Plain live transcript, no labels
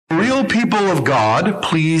real people of God,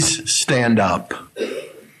 please stand up.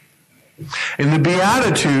 In the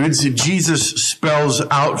Beatitudes, Jesus spells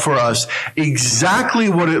out for us exactly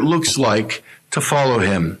what it looks like to follow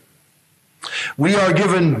him. We are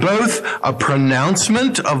given both a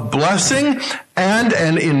pronouncement of blessing and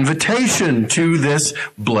an invitation to this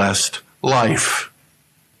blessed life.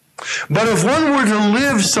 But if one were to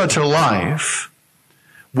live such a life,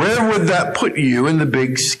 where would that put you in the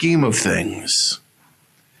big scheme of things?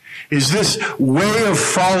 Is this way of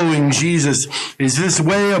following Jesus, is this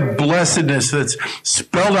way of blessedness that's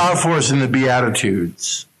spelled out for us in the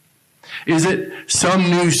Beatitudes, is it some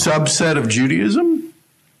new subset of Judaism?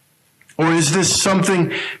 Or is this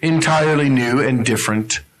something entirely new and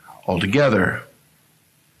different altogether?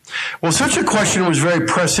 Well, such a question was very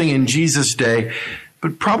pressing in Jesus' day,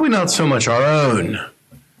 but probably not so much our own.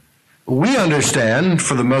 We understand,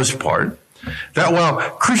 for the most part, that while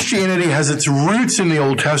Christianity has its roots in the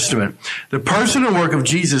Old Testament, the person and work of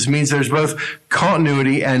Jesus means there's both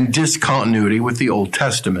continuity and discontinuity with the Old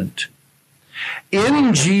Testament.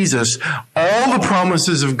 In Jesus, all the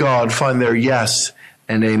promises of God find their yes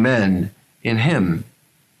and amen in him.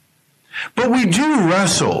 But we do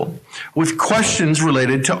wrestle with questions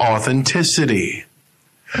related to authenticity.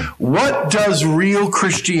 What does real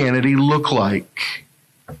Christianity look like?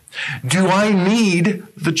 Do I need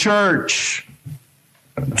the church?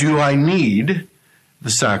 Do I need the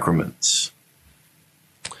sacraments?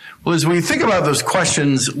 Well, as we think about those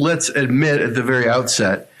questions, let's admit at the very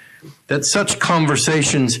outset that such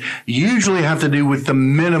conversations usually have to do with the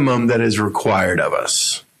minimum that is required of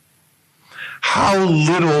us. How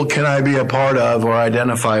little can I be a part of or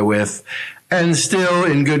identify with and still,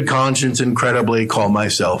 in good conscience and credibly, call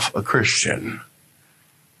myself a Christian?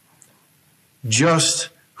 Just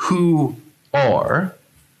who are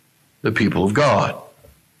the people of God?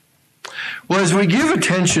 Well, as we give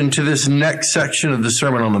attention to this next section of the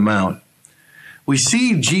Sermon on the Mount, we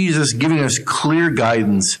see Jesus giving us clear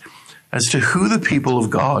guidance as to who the people of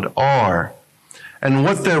God are and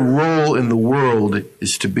what their role in the world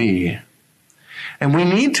is to be. And we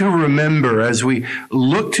need to remember as we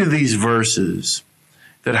look to these verses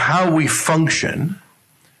that how we function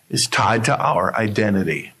is tied to our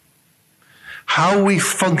identity. How we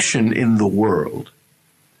function in the world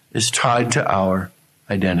is tied to our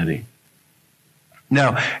identity.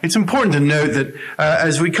 Now, it's important to note that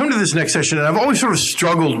as we come to this next session, and I've always sort of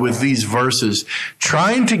struggled with these verses,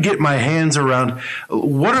 trying to get my hands around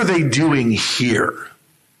what are they doing here?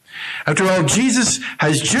 After all, Jesus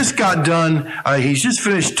has just got done, he's just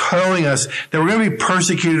finished telling us that we're going to be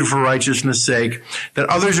persecuted for righteousness' sake, that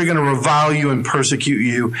others are going to revile you and persecute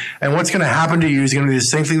you, and what's going to happen to you is going to be the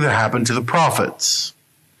same thing that happened to the prophets.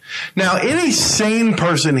 Now, any sane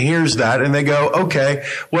person hears that and they go, okay,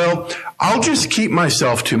 well, I'll just keep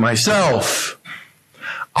myself to myself.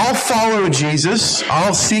 I'll follow Jesus.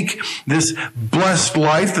 I'll seek this blessed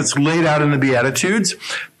life that's laid out in the Beatitudes,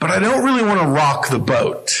 but I don't really want to rock the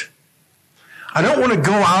boat. I don't want to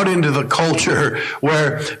go out into the culture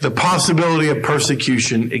where the possibility of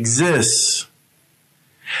persecution exists.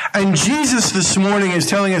 And Jesus this morning is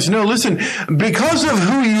telling us, no, listen, because of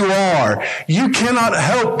who you are, you cannot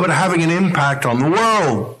help but having an impact on the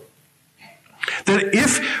world. That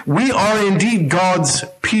if we are indeed God's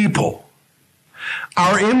people,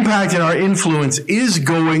 our impact and our influence is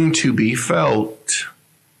going to be felt.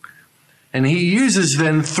 And he uses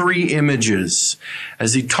then three images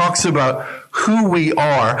as he talks about who we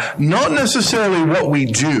are, not necessarily what we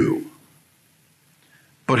do,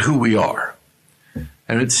 but who we are.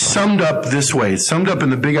 And it's summed up this way. It's summed up in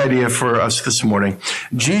the big idea for us this morning.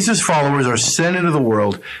 Jesus' followers are sent into the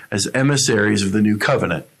world as emissaries of the new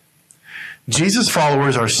covenant. Jesus'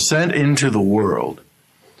 followers are sent into the world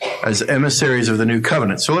as emissaries of the new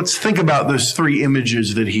covenant. So let's think about those three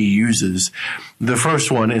images that he uses. The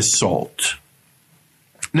first one is salt.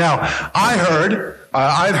 Now, I've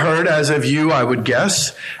heard, as have you, I would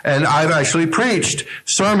guess, and I've actually preached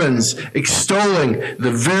sermons extolling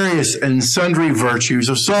the various and sundry virtues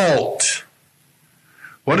of salt.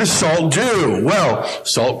 What does salt do? Well,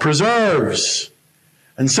 salt preserves.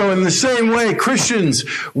 And so in the same way, Christians,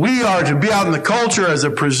 we are to be out in the culture as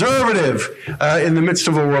a preservative in the midst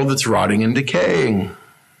of a world that's rotting and decaying.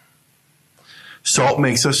 Salt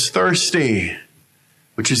makes us thirsty,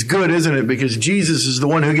 which is good, isn't it? Because Jesus is the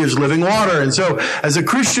one who gives living water. And so as a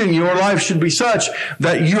Christian, your life should be such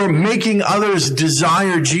that you're making others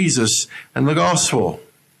desire Jesus and the gospel.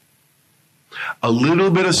 A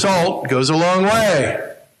little bit of salt goes a long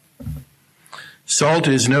way. Salt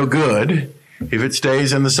is no good if it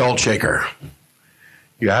stays in the salt shaker.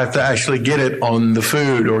 You have to actually get it on the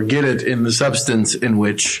food or get it in the substance in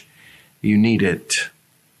which you need it.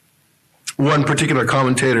 One particular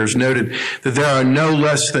commentator has noted that there are no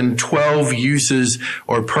less than 12 uses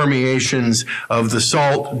or permeations of the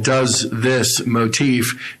salt does this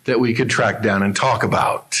motif that we could track down and talk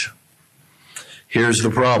about. Here's the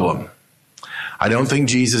problem. I don't think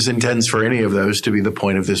Jesus intends for any of those to be the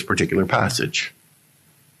point of this particular passage.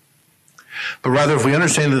 But rather, if we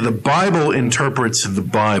understand that the Bible interprets the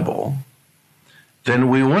Bible, then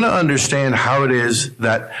we want to understand how it is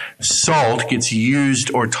that salt gets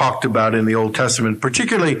used or talked about in the Old Testament,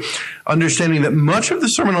 particularly understanding that much of the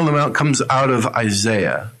Sermon on the Mount comes out of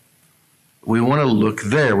Isaiah. We want to look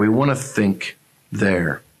there. We want to think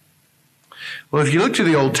there. Well, if you look to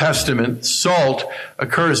the Old Testament, salt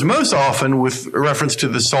occurs most often with reference to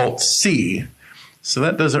the salt sea. So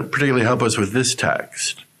that doesn't particularly help us with this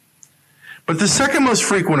text. But the second most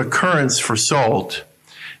frequent occurrence for salt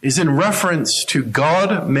is in reference to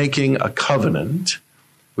God making a covenant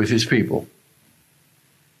with his people.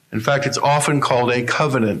 In fact, it's often called a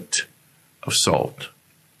covenant of salt.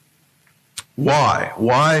 Why?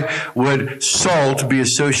 Why would salt be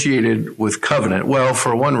associated with covenant? Well,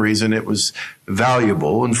 for one reason, it was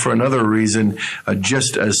valuable. And for another reason,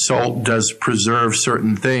 just as salt does preserve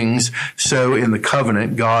certain things, so in the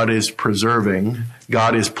covenant, God is pledging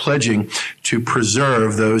to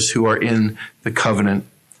preserve those who are in the covenant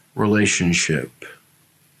relationship.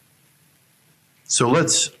 So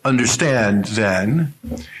let's understand then,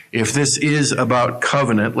 if this is about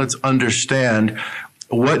covenant, let's understand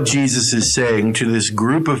what Jesus is saying to this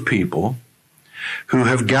group of people who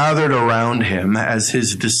have gathered around him as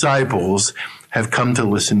his disciples have come to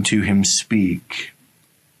listen to him speak.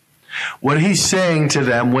 What he's saying to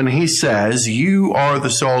them when he says, "You are the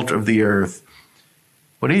salt of the earth,"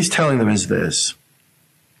 what he's telling them is this: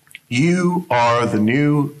 you are the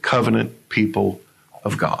new covenant people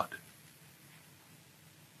of God.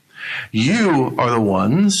 You are the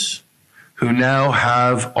ones who now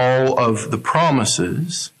have all of the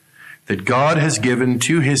promises that God has given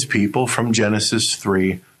to his people from Genesis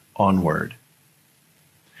 3 onward.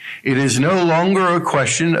 It is no longer a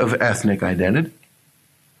question of ethnic identity.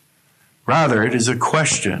 Rather, it is a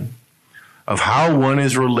question of how one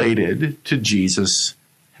is related to Jesus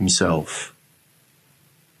himself.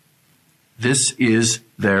 This is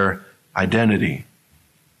their identity.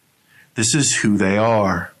 This is who they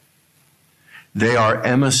are. They are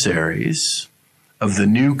emissaries of the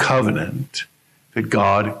new covenant that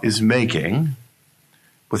God is making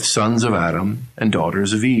with sons of Adam and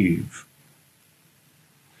daughters of Eve.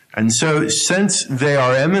 And so, since they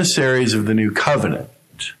are emissaries of the new covenant,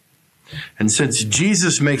 and since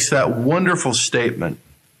Jesus makes that wonderful statement,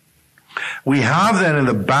 we have then in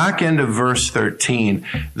the back end of verse 13,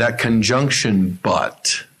 that conjunction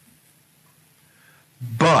but.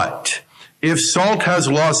 But if salt has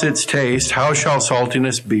lost its taste, how shall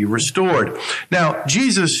saltiness be restored? Now,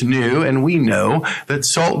 Jesus knew, and we know, that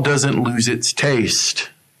salt doesn't lose its taste.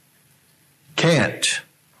 Can't.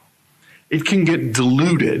 It can get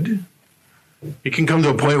diluted. It can come to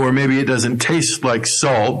a point where maybe it doesn't taste like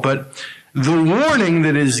salt, but the warning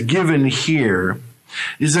that is given here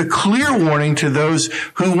is a clear warning to those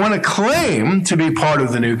who want to claim to be part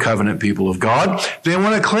of the new covenant people of God. They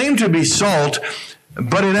want to claim to be salt,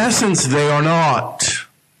 but in essence, they are not.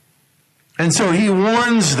 And so he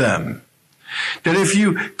warns them that if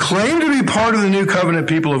you claim to be part of the new covenant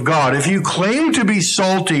people of God, if you claim to be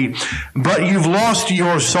salty, but you've lost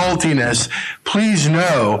your saltiness, please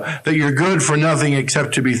know that you're good for nothing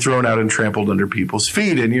except to be thrown out and trampled under people's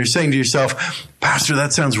feet. And you're saying to yourself, Pastor,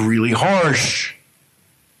 that sounds really harsh.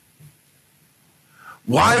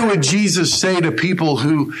 Why would Jesus say to people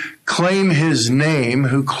who claim his name,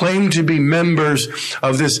 who claim to be members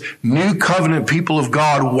of this new covenant people of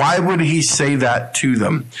God, why would he say that to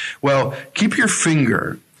them? Well, keep your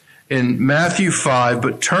finger in Matthew 5,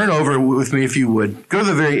 but turn over with me if you would. Go to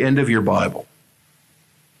the very end of your Bible.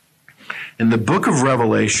 In the book of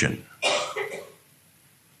Revelation,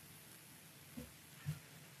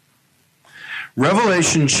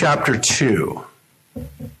 Revelation chapter 2.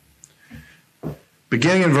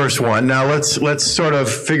 Beginning in verse 1. Now let's sort of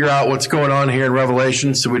figure out what's going on here in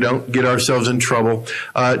Revelation so we don't get ourselves in trouble.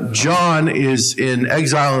 John is in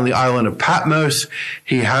exile on the island of Patmos.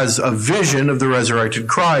 He has a vision of the resurrected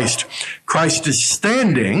Christ. Christ is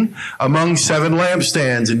standing among 7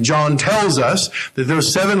 lampstands, and John tells us that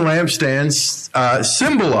those 7 lampstands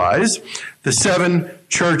symbolize the 7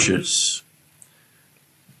 churches.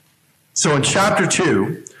 So in chapter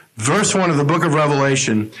 2, Verse 1 of the book of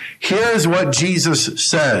Revelation, here's what Jesus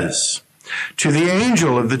says. To the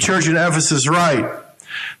angel of the church in Ephesus write,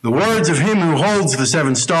 The words of him who holds the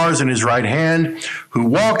 7 stars in his right hand, who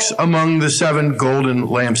walks among the 7 golden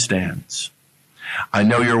lampstands. I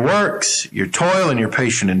know your works, your toil, and your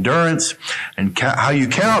patient endurance, and how you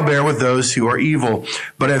cannot bear with those who are evil,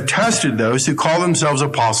 but have tested those who call themselves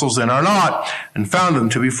apostles and are not, and found them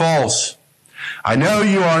to be false. I know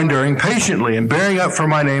you are enduring patiently and bearing up for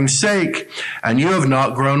my name's sake, and you have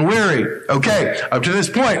not grown weary. Okay, up to this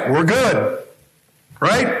point, we're good.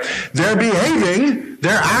 Right? They're behaving,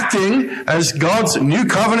 they're acting as God's new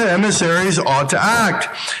covenant emissaries ought to act.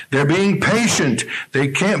 They're being patient. They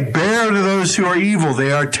can't bear to those who are evil.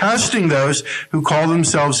 They are testing those who call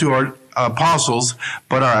themselves who are apostles,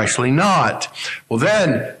 but are actually not. Well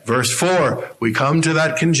then, verse 4, we come to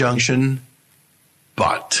that conjunction,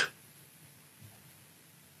 but.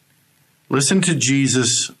 Listen to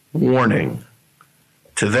Jesus' warning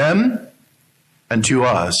to them and to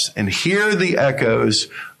us, and hear the echoes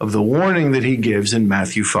of the warning that he gives in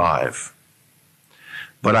Matthew 5.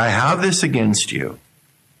 But I have this against you,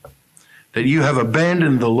 that you have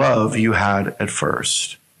abandoned the love you had at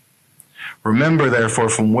first. Remember, therefore,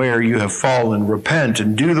 from where you have fallen, repent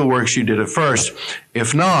and do the works you did at first.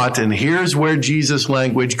 If not, and here's where Jesus'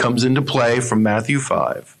 language comes into play from Matthew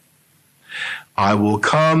 5, I will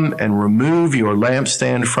come and remove your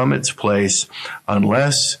lampstand from its place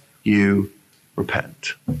unless you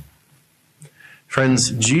repent.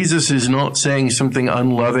 Friends, Jesus is not saying something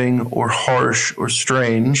unloving or harsh or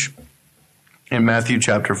strange in Matthew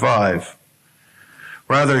chapter 5.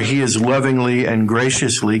 Rather, he is lovingly and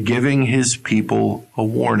graciously giving his people a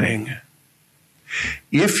warning.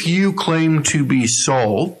 If you claim to be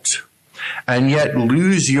salt and yet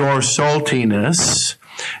lose your saltiness,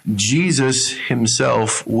 Jesus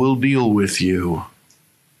himself will deal with you.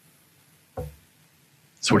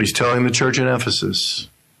 That's what he's telling the church in Ephesus.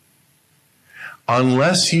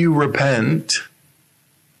 Unless you repent,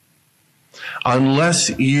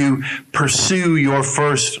 unless you pursue your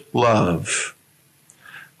first love,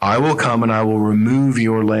 I will come and I will remove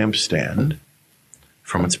your lampstand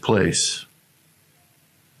from its place.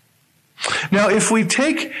 Now, if we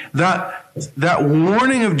take that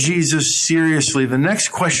warning of Jesus seriously, the next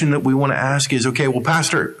question that we want to ask is, okay, well,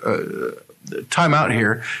 Pastor, time out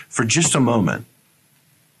here for just a moment.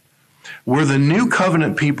 We're the new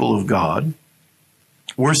covenant people of God.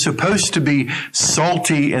 We're supposed to be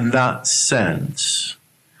salty in that sense.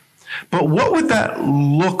 But what would that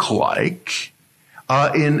look like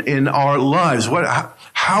in our lives?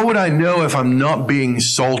 How would I know if I'm not being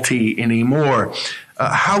salty anymore?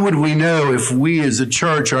 How would we know if we as a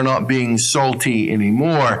church are not being salty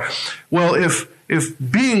anymore? Well,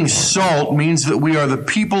 if being salt means that we are the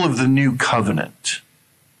people of the new covenant,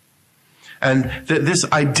 and that this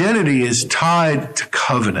identity is tied to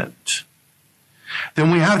covenant, then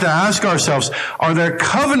we have to ask ourselves, are there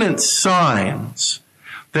covenant signs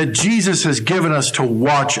that Jesus has given us to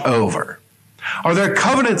watch over? Are there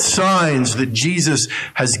covenant signs that Jesus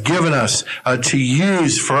has given us to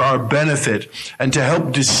use for our benefit and to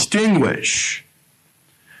help distinguish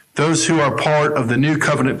those who are part of the new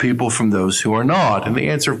covenant people from those who are not? And the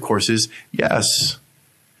answer, of course, is yes.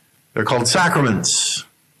 They're called sacraments.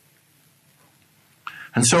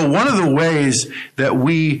 And so one of the ways that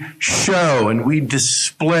we show and we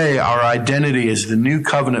display our identity as the new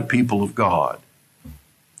covenant people of God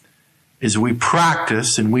is we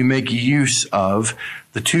practice and we make use of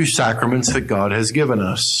the 2 sacraments that God has given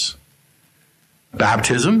us: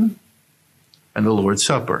 baptism and the Lord's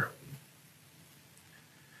Supper.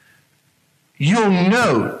 You'll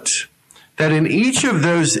note that in each of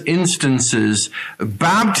those instances,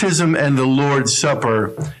 baptism and the Lord's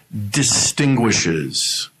Supper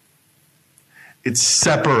distinguishes. It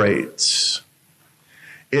separates.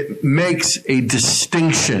 It makes a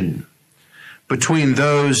distinction between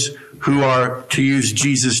those who are, to use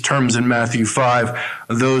Jesus' terms in Matthew 5,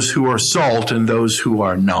 those who are salt and those who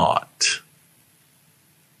are not.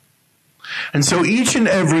 And so each and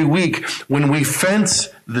every week when we fence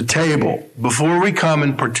the table, before we come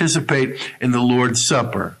and participate in the Lord's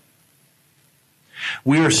Supper,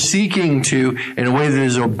 we are seeking to, in a way that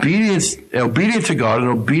is obedient to God and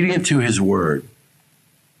obedient to his word,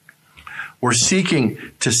 we're seeking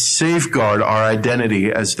to safeguard our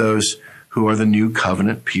identity as those who are the new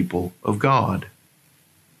covenant people of God.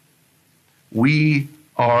 We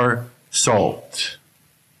are salt.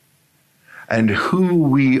 And who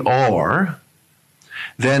we are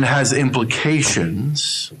then has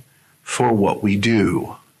implications for what we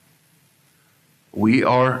do. We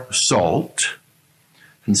are salt,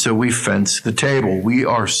 and so we fence the table. We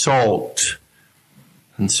are salt,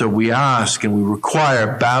 and so we ask and we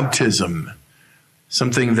require baptism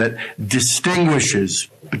something that distinguishes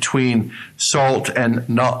between salt and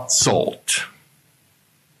not salt.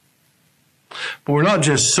 But we're not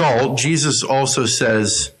just salt. Jesus also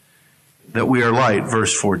says that we are light,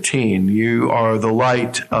 verse 14. You are the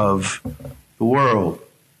light of the world.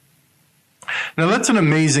 Now that's an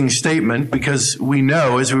amazing statement, because we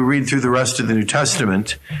know as we read through the rest of the New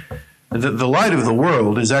Testament that the light of the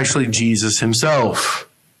world is actually Jesus himself.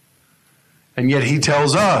 And yet he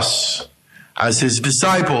tells us, as his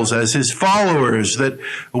disciples, as his followers, that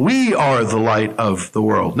we are the light of the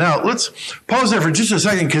world. Now let's pause there for just a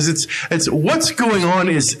second, because it's what's going on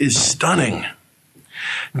is stunning.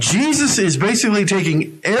 Jesus is basically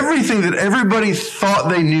taking everything that everybody thought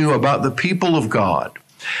they knew about the people of God,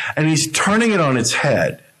 and he's turning it on its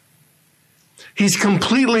head. He's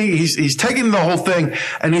taking the whole thing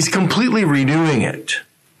and he's completely redoing it.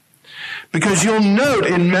 Because you'll note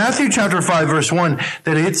in Matthew chapter 5, verse 1,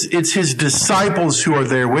 that it's his disciples who are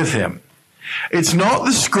there with him. It's not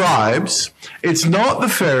the scribes. It's not the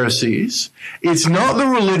Pharisees. It's not the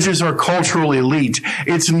religious or cultural elite.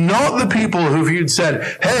 It's not the people who, if you'd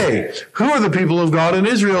said, hey, who are the people of God in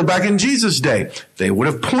Israel back in Jesus' day? They would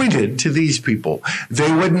have pointed to these people.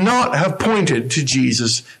 They would not have pointed to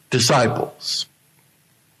Jesus' disciples.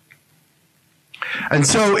 And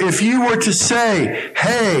so if you were to say,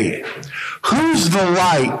 hey, who's the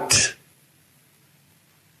light?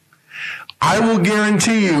 I will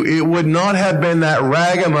guarantee you it would not have been that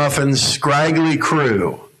ragamuffin, scraggly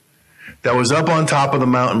crew that was up on top of the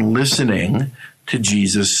mountain listening to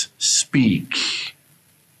Jesus speak.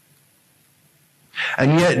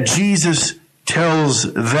 And yet Jesus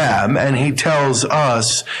tells them, and he tells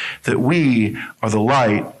us, that we are the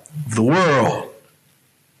light of the world.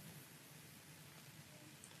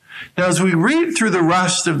 Now, as we read through the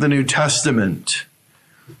rest of the New Testament,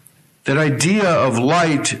 that idea of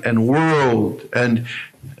light and world and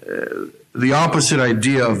the opposite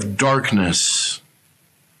idea of darkness,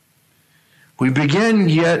 we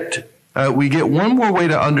get one more way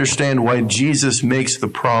to understand why Jesus makes the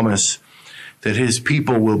promise that his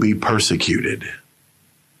people will be persecuted.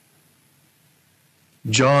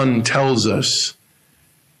 John tells us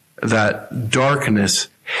that darkness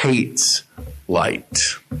hates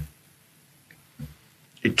light.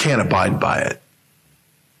 It can't abide by it.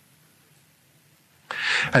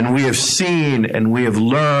 And we have seen and we have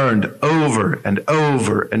learned over and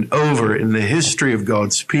over and over in the history of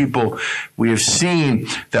God's people, we have seen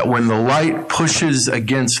that when the light pushes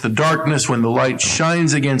against the darkness, when the light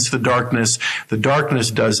shines against the darkness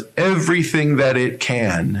does everything that it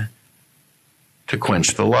can to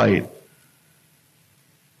quench the light.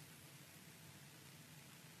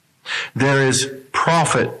 There is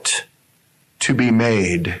profit to be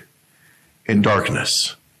made in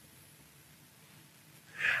darkness.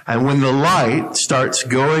 And when the light starts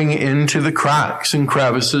going into the cracks and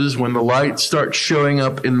crevices, when the light starts showing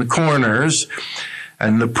up in the corners,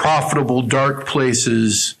 and the profitable dark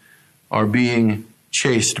places are being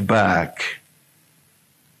chased back,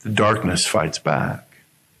 the darkness fights back.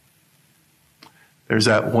 There's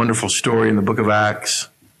that wonderful story in the book of Acts.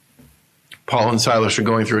 Paul and Silas are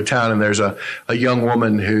going through a town, and there's a young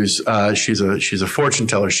woman who's she's a fortune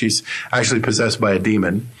teller. She's actually possessed by a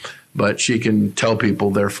demon, but she can tell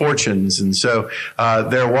people their fortunes. And so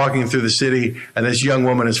they're walking through the city, and this young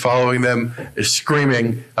woman is following them, is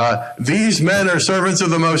screaming, "These men are servants of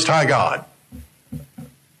the Most High God."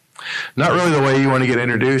 Not really the way you want to get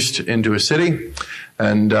introduced into a city.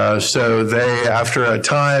 And so they, after a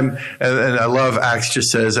time, and I love Acts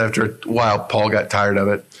just says, after a while, Paul got tired of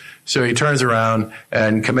it. So he turns around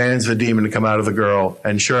and commands the demon to come out of the girl.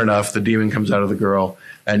 And sure enough, the demon comes out of the girl.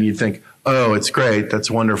 And you think, oh, it's great.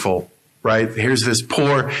 That's wonderful, right? Here's this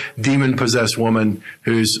poor demon-possessed woman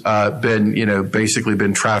who's basically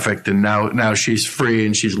been trafficked. And now she's free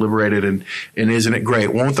and she's liberated. And isn't it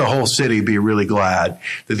great? Won't the whole city be really glad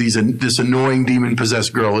that this annoying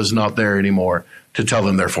demon-possessed girl is not there anymore to tell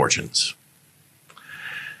them their fortunes?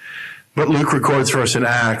 But Luke records for us in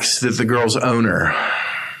Acts that the girl's owner,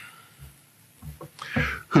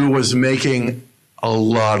 who was making a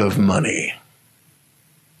lot of money,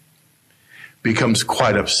 becomes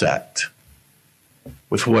quite upset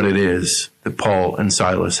with what it is that Paul and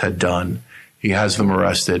Silas had done. He has them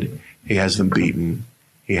arrested. He has them beaten.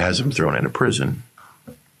 He has them thrown into prison.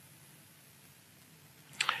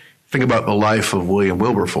 Think about the life of William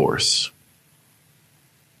Wilberforce,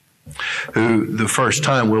 who the first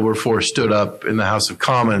time Wilberforce stood up in the House of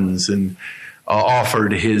Commons and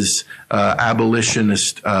offered his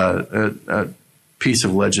abolitionist piece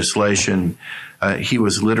of legislation, he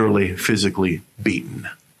was literally physically beaten.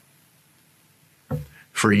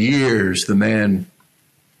 For years, the man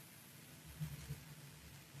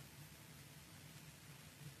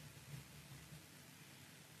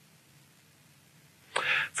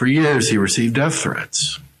For years, he received death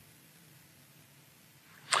threats.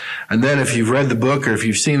 And then if you've read the book or if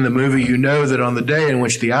you've seen the movie, you know that on the day in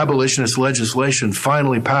which the abolitionist legislation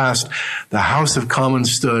finally passed, the House of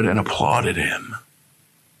Commons stood and applauded him.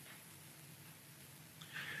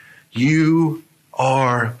 You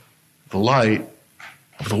are the light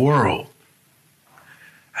of the world.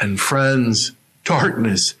 And friends,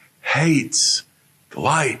 darkness hates the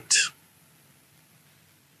light.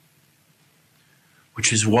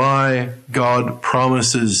 Which is why God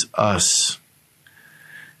promises us,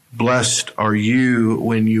 blessed are you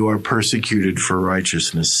when you are persecuted for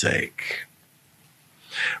righteousness' sake.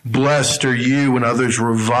 Blessed are you when others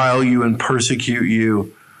revile you and persecute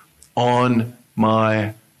you on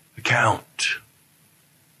my account.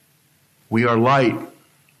 We are light,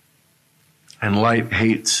 and light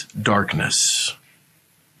hates darkness.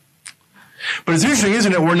 But it's interesting,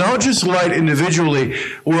 isn't it? We're not just light individually.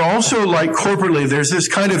 We're also light corporately. There's this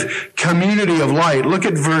kind of community of light. Look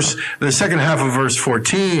at the second half of verse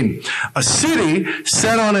 14. A city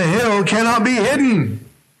set on a hill cannot be hidden.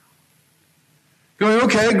 Going,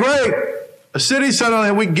 okay, great. A city set on a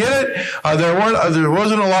hill, we get it. There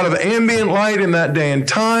wasn't a lot of ambient light in that day and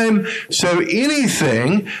time. So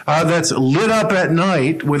anything that's lit up at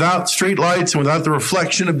night without street lights and without the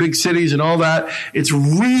reflection of big cities and all that, it's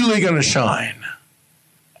really going to shine.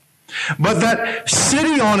 But that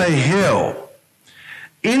city on a hill,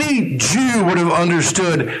 any Jew would have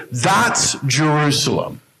understood that's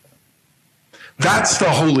Jerusalem. That's the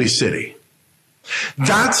holy city.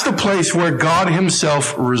 That's the place where God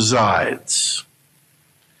himself resides.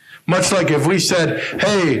 Much like if we said,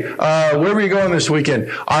 hey, where were you going this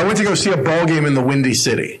weekend? I went to go see a ball game in the Windy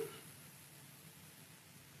City.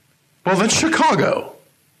 Well, that's Chicago.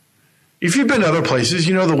 If you've been to other places,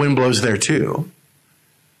 you know the wind blows there too.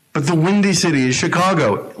 But the Windy City is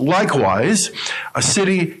Chicago. Likewise, a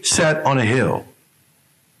city set on a hill.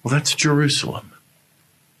 Well, that's Jerusalem.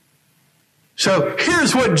 So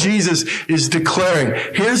here's what Jesus is declaring.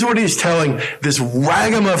 Here's what he's telling this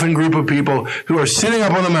ragamuffin group of people who are sitting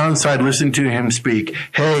up on the mountainside listening to him speak.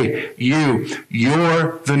 Hey,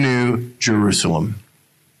 you're the new Jerusalem.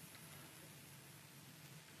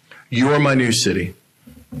 You're my new city.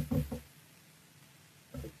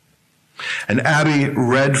 And Abby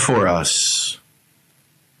read for us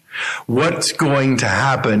what's going to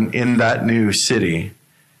happen in that new city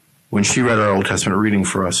when she read our Old Testament reading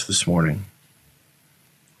for us this morning.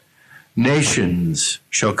 Nations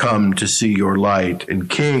shall come to see your light, and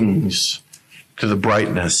kings to the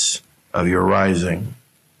brightness of your rising.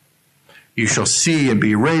 You shall see and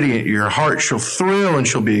be radiant. Your heart shall thrill and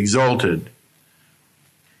shall be exalted.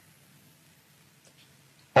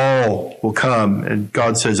 All will come, and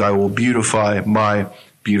God says, I will beautify my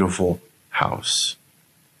beautiful house.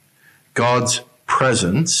 God's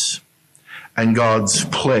presence and God's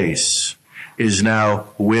place is now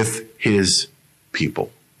with his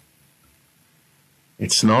people.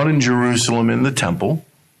 It's not in Jerusalem in the temple.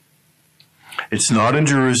 It's not in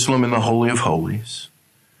Jerusalem in the Holy of Holies.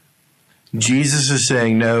 Jesus is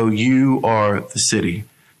saying, no, you are the city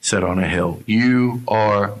set on a hill. You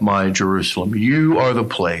are my Jerusalem. You are the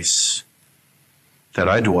place that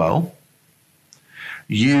I dwell.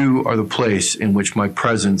 You are the place in which my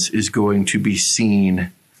presence is going to be seen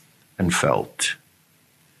and felt.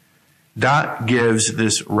 That gives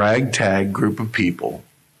this ragtag group of people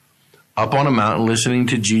up on a mountain listening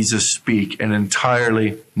to Jesus speak an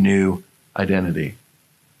entirely new identity.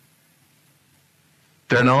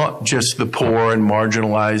 They're not just the poor and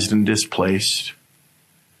marginalized and displaced.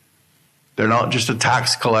 They're not just a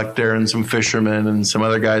tax collector and some fishermen and some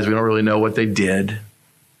other guys we don't really know what they did.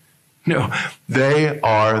 No, they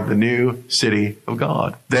are the new city of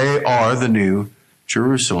God. They are the new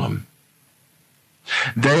Jerusalem.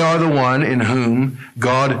 They are the one in whom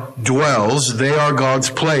God dwells. They are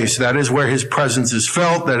God's place. That is where his presence is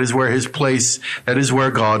felt. That is where his place, that is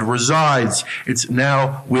where God resides. It's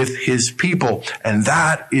now with his people. And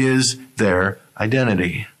that is their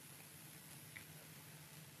identity.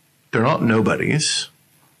 They're not nobodies.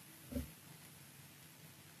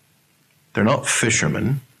 They're not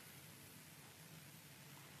fishermen.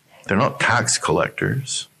 They're not tax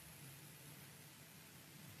collectors.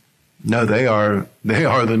 No, they are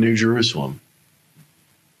the New Jerusalem.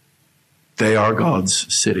 They are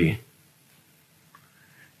God's city.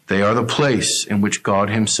 They are the place in which God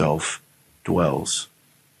himself dwells.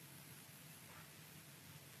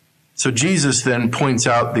 So Jesus then points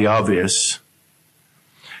out the obvious.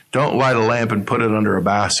 Don't light a lamp and put it under a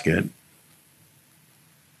basket.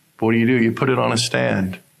 But what do? You put it on a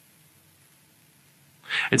stand.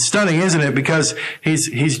 It's stunning, isn't it? Because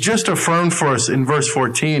he's just affirmed for us in verse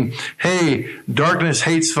 14, hey, darkness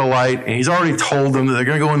hates the light. And he's already told them that they're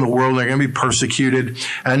going to go in the world and they're going to be persecuted.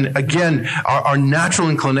 And again, our natural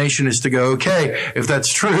inclination is to go, okay, if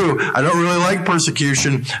that's true, I don't really like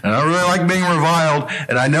persecution and I don't really like being reviled.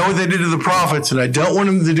 And I know what they did to the prophets and I don't want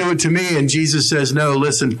them to do it to me. And Jesus says, no,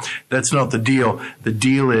 listen, that's not the deal. The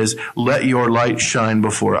deal is let your light shine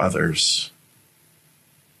before others.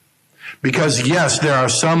 Because yes, there are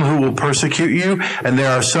some who will persecute you and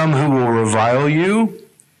there are some who will revile you.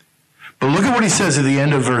 But look at what he says at the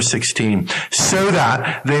end of verse 16. So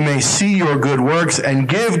that they may see your good works and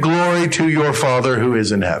give glory to your Father who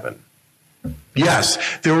is in heaven. Yes,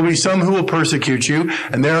 there will be some who will persecute you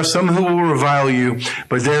and there are some who will revile you.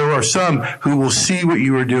 But there are some who will see what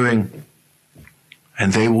you are doing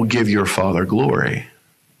and they will give your Father glory.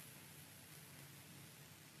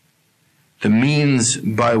 The means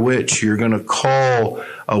by which you're going to call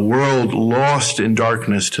a world lost in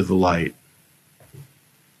darkness to the light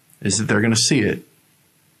is that they're going to see it.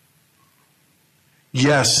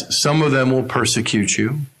 Yes, some of them will persecute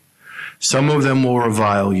you. Some of them will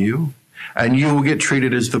revile you. And you will get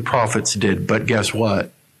treated as the prophets did. But guess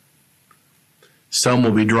what? Some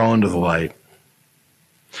will be drawn to the light.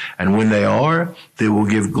 And when they are, they will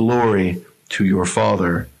give glory to your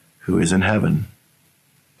Father who is in heaven.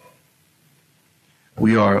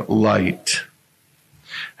 We are light,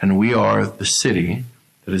 and we are the city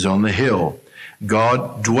that is on the hill.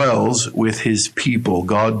 God dwells with his people.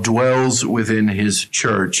 God dwells within his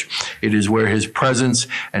church. It is where his presence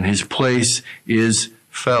and his place is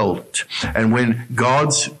felt. And when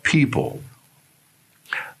God's people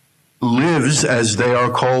lives as they are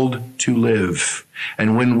called to live,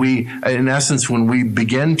 and when we, in essence, when we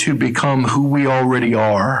begin to become who we already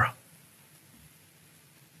are,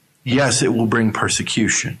 yes, it will bring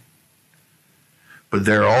persecution. But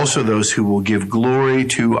there are also those who will give glory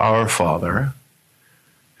to our Father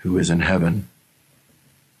who is in heaven.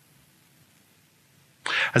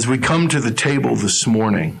 As we come to the table this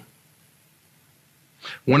morning,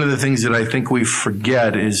 one of the things that I think we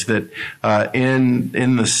forget is that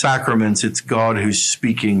in the sacraments, it's God who's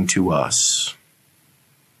speaking to us.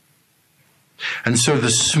 And so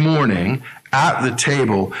this morning, at the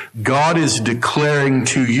table, God is declaring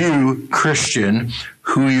to you, Christian,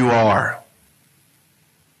 who you are.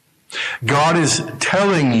 God is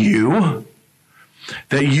telling you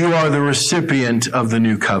that you are the recipient of the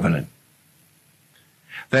new covenant.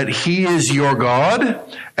 That he is your God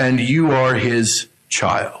and you are his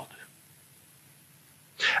child.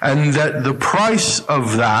 And that the price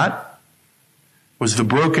of that was the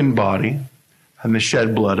broken body and the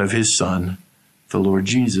shed blood of his Son, the Lord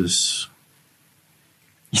Jesus.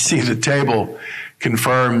 You see, the table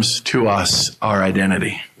confirms to us our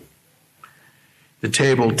identity. The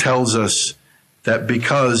table tells us that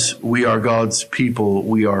because we are God's people,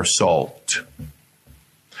 we are salt.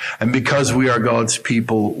 And because we are God's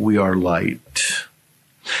people, we are light.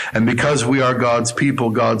 And because we are God's people,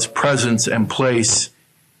 God's presence and place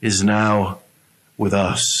is now with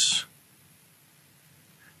us.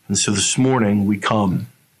 And so this morning we come.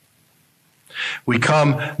 We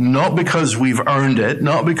come not because we've earned it,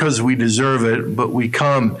 not because we deserve it, but we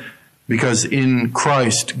come because in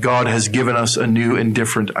Christ, God has given us a new and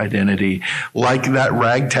different identity. Like that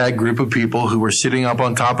ragtag group of people who were sitting up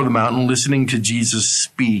on top of the mountain listening to Jesus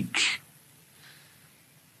speak.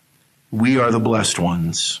 We are the blessed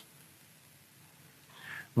ones.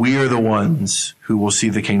 We are the ones who will see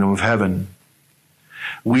the kingdom of heaven.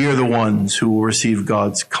 We are the ones who will receive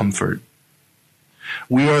God's comfort.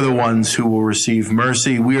 We are the ones who will receive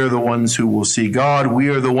mercy. We are the ones who will see God. We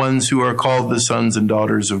are the ones who are called the sons and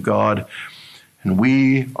daughters of God. And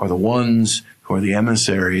we are the ones who are the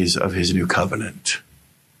emissaries of his new covenant.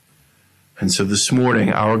 And so this morning,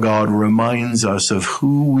 our God reminds us of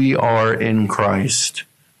who we are in Christ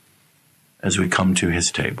as we come to his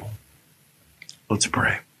table. Let's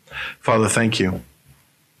pray. Father, thank you.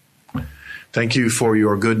 Thank you for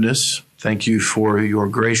your goodness. Thank you for your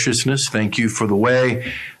graciousness. Thank you for the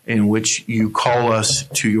way in which you call us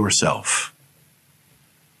to yourself.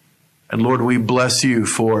 And Lord, we bless you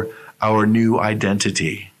for our new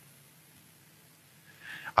identity.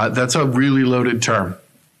 That's a really loaded term.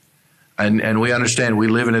 And we understand we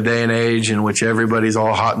live in a day and age in which everybody's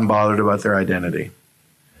all hot and bothered about their identity.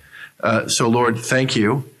 So Lord, thank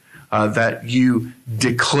you that you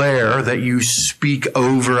declare, that you speak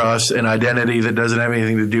over us an identity that doesn't have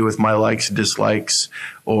anything to do with my likes, dislikes,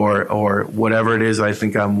 or whatever it is I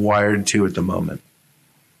think I'm wired to at the moment.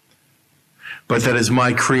 But that as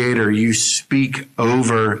my creator, you speak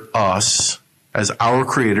over us, as our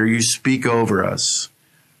creator, you speak over us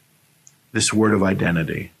this word of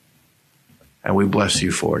identity. And we bless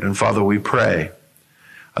you for it. And Father, we pray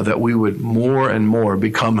that we would more and more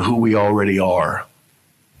become who we already are.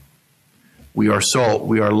 We are salt,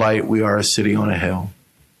 we are light, we are a city on a hill.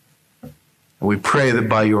 And we pray that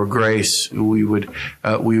by your grace, we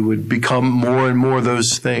would become more and more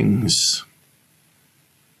those things.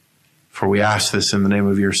 For we ask this in the name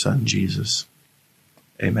of your Son, Jesus.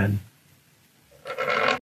 Amen.